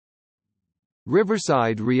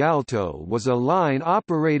Riverside-Rialto was a line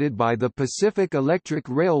operated by the Pacific Electric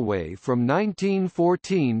Railway from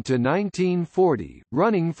 1914 to 1940,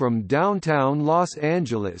 running from downtown Los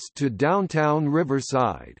Angeles to downtown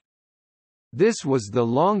Riverside. This was the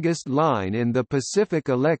longest line in the Pacific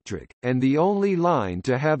Electric, and the only line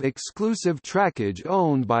to have exclusive trackage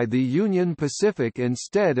owned by the Union Pacific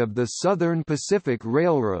instead of the Southern Pacific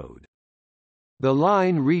Railroad. The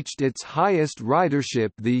line reached its highest ridership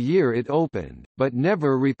the year it opened, but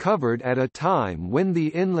never recovered at a time when the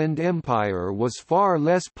Inland Empire was far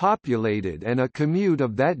less populated and a commute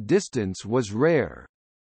of that distance was rare.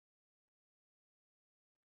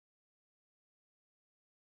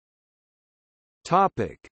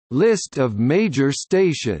 Topic: List of major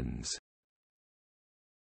stations.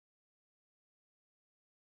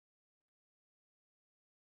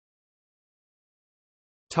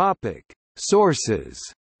 Topic: Sources.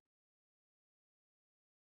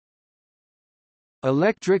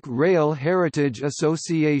 Electric Rail Heritage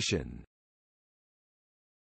Association.